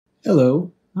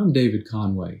Hello, I'm David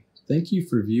Conway. Thank you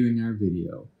for viewing our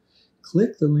video.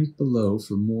 Click the link below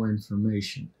for more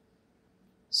information.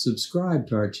 Subscribe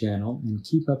to our channel and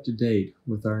keep up to date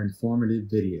with our informative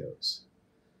videos.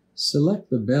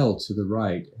 Select the bell to the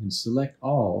right and select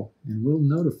all, and we'll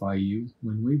notify you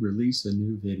when we release a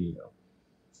new video.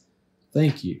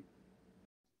 Thank you.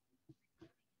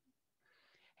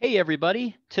 Hey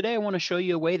everybody, today I want to show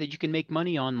you a way that you can make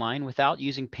money online without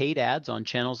using paid ads on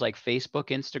channels like Facebook,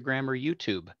 Instagram, or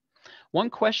YouTube. One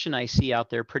question I see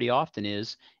out there pretty often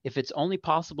is if it's only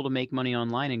possible to make money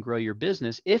online and grow your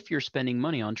business if you're spending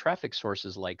money on traffic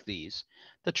sources like these.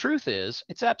 The truth is,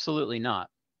 it's absolutely not.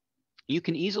 You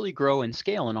can easily grow and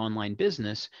scale an online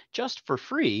business just for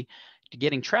free to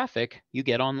getting traffic you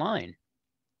get online.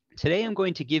 Today, I'm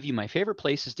going to give you my favorite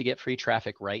places to get free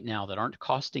traffic right now that aren't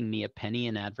costing me a penny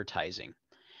in advertising.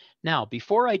 Now,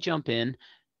 before I jump in,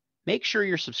 make sure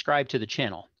you're subscribed to the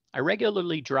channel. I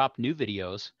regularly drop new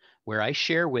videos where I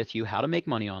share with you how to make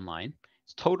money online.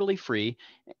 It's totally free,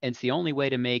 and it's the only way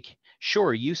to make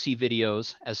sure you see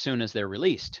videos as soon as they're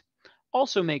released.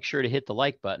 Also, make sure to hit the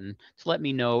like button to let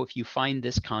me know if you find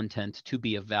this content to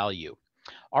be of value.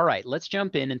 All right, let's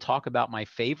jump in and talk about my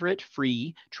favorite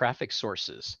free traffic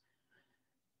sources.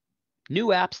 New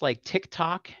apps like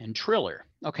TikTok and Triller.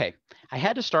 Okay, I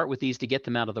had to start with these to get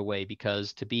them out of the way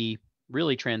because, to be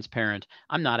really transparent,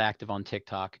 I'm not active on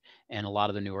TikTok and a lot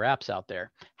of the newer apps out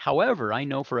there. However, I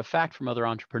know for a fact from other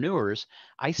entrepreneurs,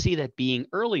 I see that being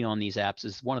early on these apps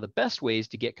is one of the best ways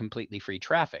to get completely free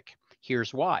traffic.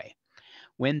 Here's why.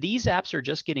 When these apps are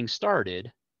just getting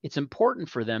started, it's important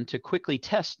for them to quickly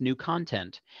test new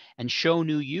content and show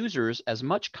new users as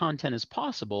much content as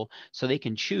possible so they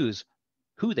can choose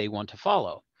who they want to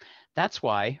follow. That's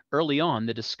why early on,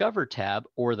 the Discover tab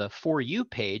or the For You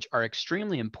page are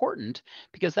extremely important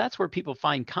because that's where people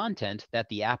find content that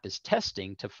the app is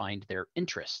testing to find their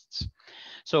interests.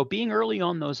 So being early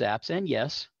on those apps, and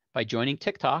yes, by joining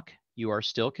TikTok, you are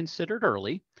still considered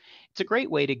early. It's a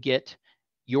great way to get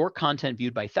your content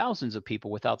viewed by thousands of people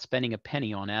without spending a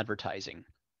penny on advertising.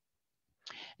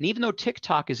 And even though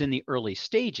TikTok is in the early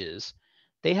stages,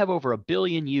 they have over 1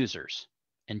 billion users.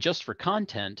 And just for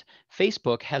content,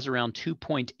 Facebook has around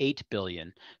 2.8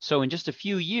 billion. So in just a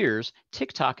few years,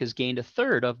 TikTok has gained a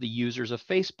third of the users of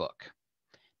Facebook.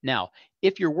 Now,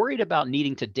 if you're worried about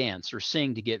needing to dance or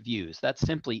sing to get views, that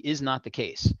simply is not the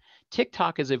case.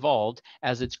 TikTok has evolved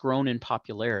as it's grown in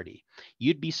popularity.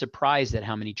 You'd be surprised at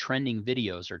how many trending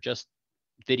videos are just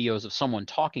videos of someone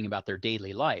talking about their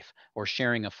daily life or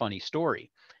sharing a funny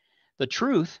story. The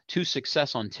truth to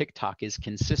success on TikTok is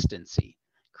consistency.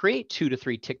 Create 2 to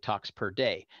 3 TikToks per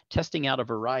day, testing out a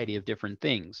variety of different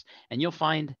things, and you'll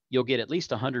find you'll get at least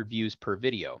 100 views per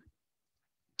video.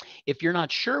 If you're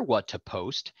not sure what to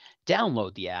post,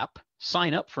 download the app,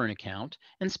 sign up for an account,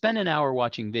 and spend an hour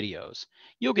watching videos.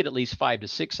 You'll get at least 5 to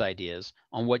 6 ideas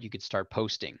on what you could start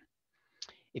posting.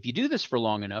 If you do this for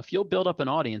long enough, you'll build up an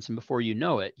audience, and before you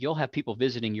know it, you'll have people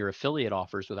visiting your affiliate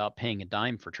offers without paying a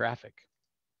dime for traffic.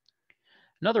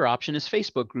 Another option is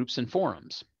Facebook groups and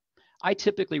forums. I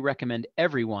typically recommend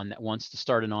everyone that wants to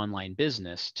start an online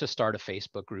business to start a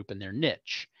Facebook group in their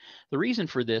niche. The reason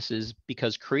for this is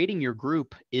because creating your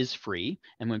group is free,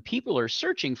 and when people are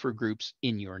searching for groups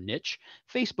in your niche,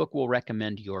 Facebook will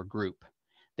recommend your group.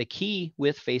 The key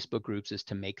with Facebook groups is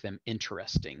to make them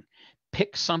interesting.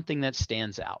 Pick something that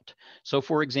stands out. So,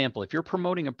 for example, if you're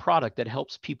promoting a product that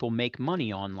helps people make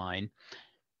money online,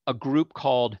 a group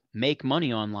called Make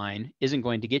Money Online isn't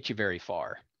going to get you very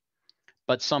far.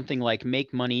 But something like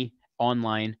Make Money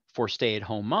Online for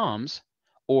Stay-at-Home Moms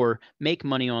or Make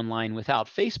Money Online Without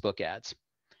Facebook Ads.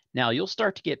 Now you'll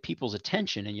start to get people's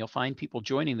attention and you'll find people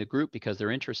joining the group because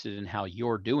they're interested in how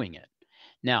you're doing it.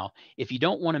 Now, if you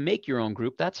don't want to make your own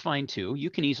group, that's fine too. You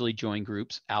can easily join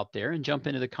groups out there and jump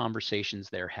into the conversations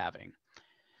they're having.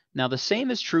 Now, the same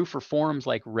is true for forums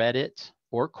like Reddit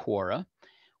or Quora.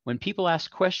 When people ask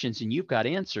questions and you've got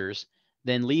answers,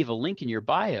 then leave a link in your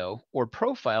bio or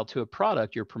profile to a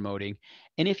product you're promoting.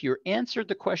 And if you answered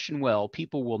the question well,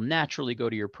 people will naturally go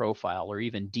to your profile or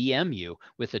even DM you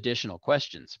with additional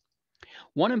questions.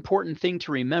 One important thing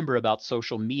to remember about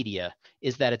social media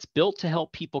is that it's built to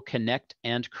help people connect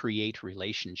and create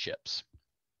relationships.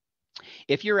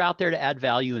 If you're out there to add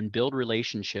value and build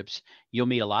relationships, you'll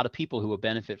meet a lot of people who will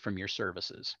benefit from your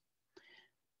services.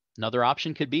 Another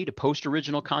option could be to post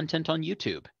original content on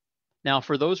YouTube. Now,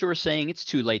 for those who are saying it's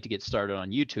too late to get started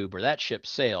on YouTube or that ship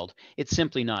sailed, it's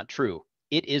simply not true.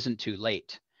 It isn't too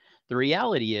late. The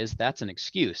reality is that's an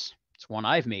excuse. It's one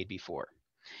I've made before.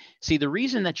 See, the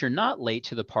reason that you're not late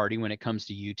to the party when it comes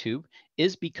to YouTube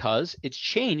is because it's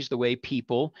changed the way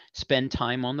people spend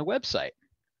time on the website.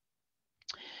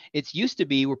 It's used to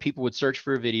be where people would search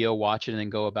for a video, watch it, and then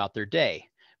go about their day.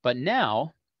 But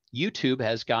now YouTube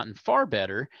has gotten far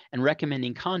better and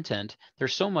recommending content.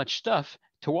 There's so much stuff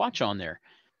to watch on there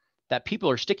that people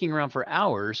are sticking around for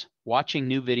hours watching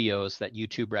new videos that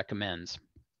YouTube recommends.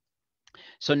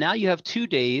 So now you have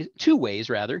two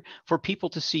ways for people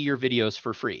to see your videos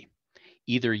for free.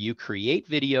 Either you create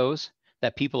videos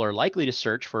that people are likely to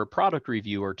search for a product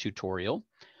review or tutorial,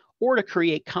 or to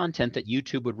create content that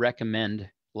YouTube would recommend,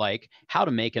 like how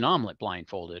to make an omelet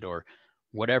blindfolded or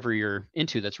whatever you're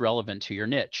into that's relevant to your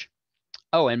niche.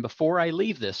 Oh, and before I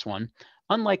leave this one,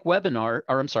 unlike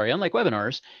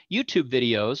webinars, YouTube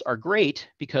videos are great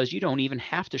because you don't even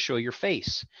have to show your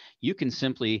face. You can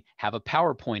simply have a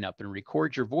PowerPoint up and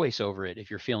record your voice over it if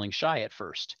you're feeling shy at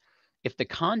first. If the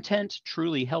content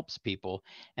truly helps people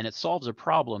and it solves a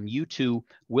problem, YouTube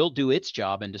will do its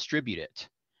job and distribute it.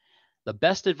 The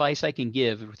best advice I can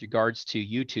give with regards to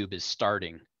YouTube is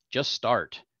starting. Just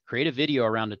start. Create a video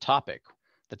around a topic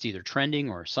that's either trending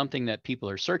or something that people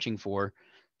are searching for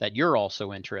that you're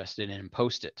also interested in, and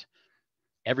post it.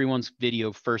 Everyone's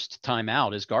video first time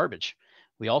out is garbage.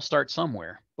 We all start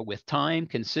somewhere, but with time,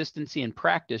 consistency, and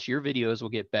practice, your videos will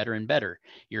get better and better.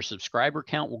 Your subscriber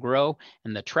count will grow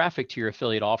and the traffic to your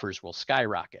affiliate offers will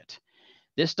skyrocket.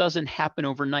 This doesn't happen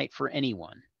overnight for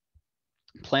anyone.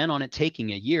 Plan on it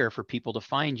taking a year for people to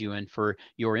find you and for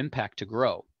your impact to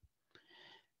grow.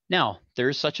 Now, there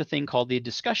is such a thing called the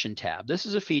discussion tab. This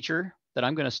is a feature that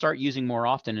I'm going to start using more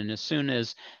often, and as soon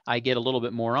as I get a little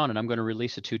bit more on it, I'm going to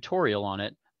release a tutorial on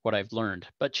it, what I've learned.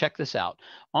 But check this out.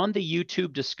 On the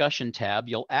YouTube discussion tab,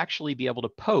 you'll actually be able to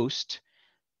post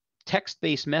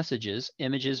text-based messages,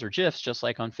 images, or GIFs, just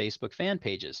like on Facebook fan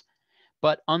pages.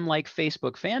 But unlike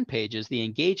Facebook fan pages, the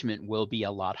engagement will be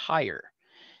a lot higher.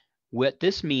 What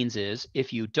this means is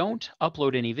if you don't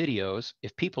upload any videos,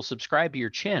 if people subscribe to your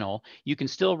channel, you can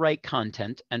still write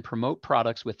content and promote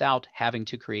products without having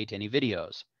to create any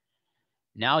videos.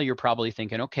 Now you're probably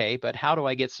thinking, okay, but how do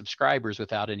I get subscribers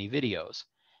without any videos?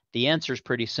 The answer is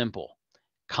pretty simple.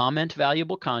 Comment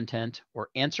valuable content or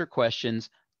answer questions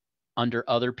under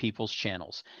other people's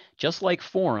channels. Just like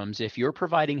forums, if you're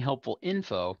providing helpful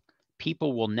info,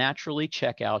 people will naturally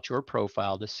check out your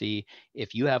profile to see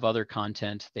if you have other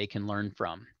content they can learn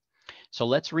from. So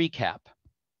let's recap.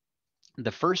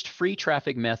 The first free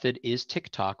traffic method is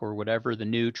TikTok or whatever the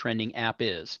new trending app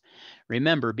is.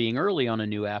 Remember, being early on a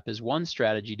new app is one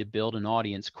strategy to build an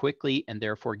audience quickly and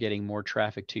therefore getting more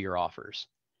traffic to your offers.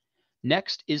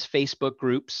 Next is Facebook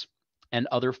groups and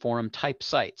other forum type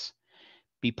sites.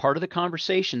 Be part of the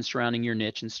conversation surrounding your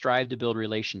niche and strive to build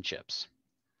relationships.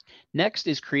 Next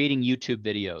is creating YouTube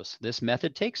videos. This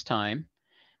method takes time.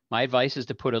 My advice is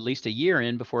to put at least a year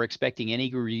in before expecting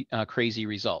any crazy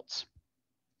results.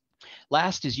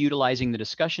 Last is utilizing the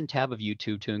discussion tab of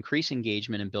YouTube to increase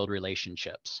engagement and build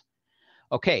relationships.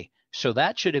 Okay, so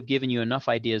that should have given you enough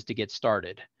ideas to get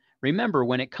started. Remember,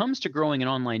 when it comes to growing an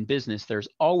online business, there's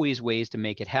always ways to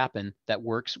make it happen that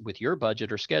works with your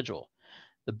budget or schedule.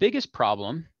 The biggest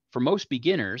problem for most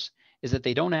beginners is that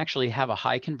they don't actually have a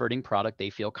high converting product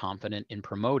they feel confident in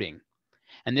promoting.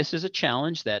 And this is a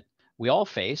challenge that we all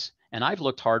face, and I've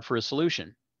looked hard for a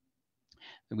solution.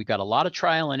 And we've got a lot of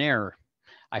trial and error.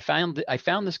 I found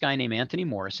this guy named Anthony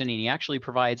Morrison, and he actually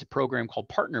provides a program called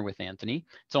Partner with Anthony.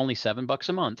 It's only $7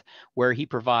 a month, where he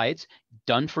provides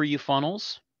done-for-you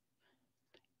funnels,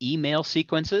 email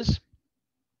sequences,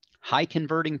 high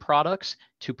converting products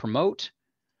to promote,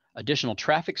 additional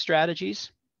traffic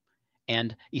strategies,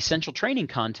 and essential training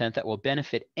content that will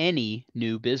benefit any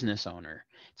new business owner.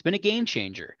 It's been a game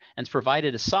changer and it's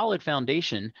provided a solid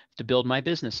foundation to build my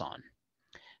business on.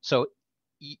 So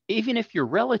even if you're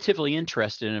relatively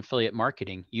interested in affiliate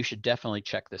marketing, you should definitely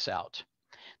check this out.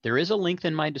 There is a link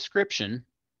in my description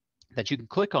that you can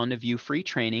click on to view free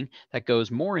training that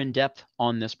goes more in depth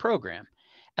on this program.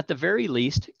 At the very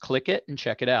least, click it and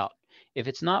check it out. If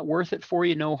it's not worth it for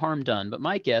you, no harm done. But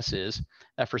my guess is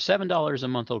that for $7 a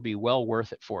month, it'll be well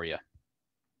worth it for you.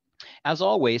 As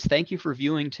always, thank you for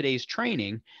viewing today's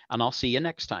training, and I'll see you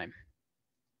next time.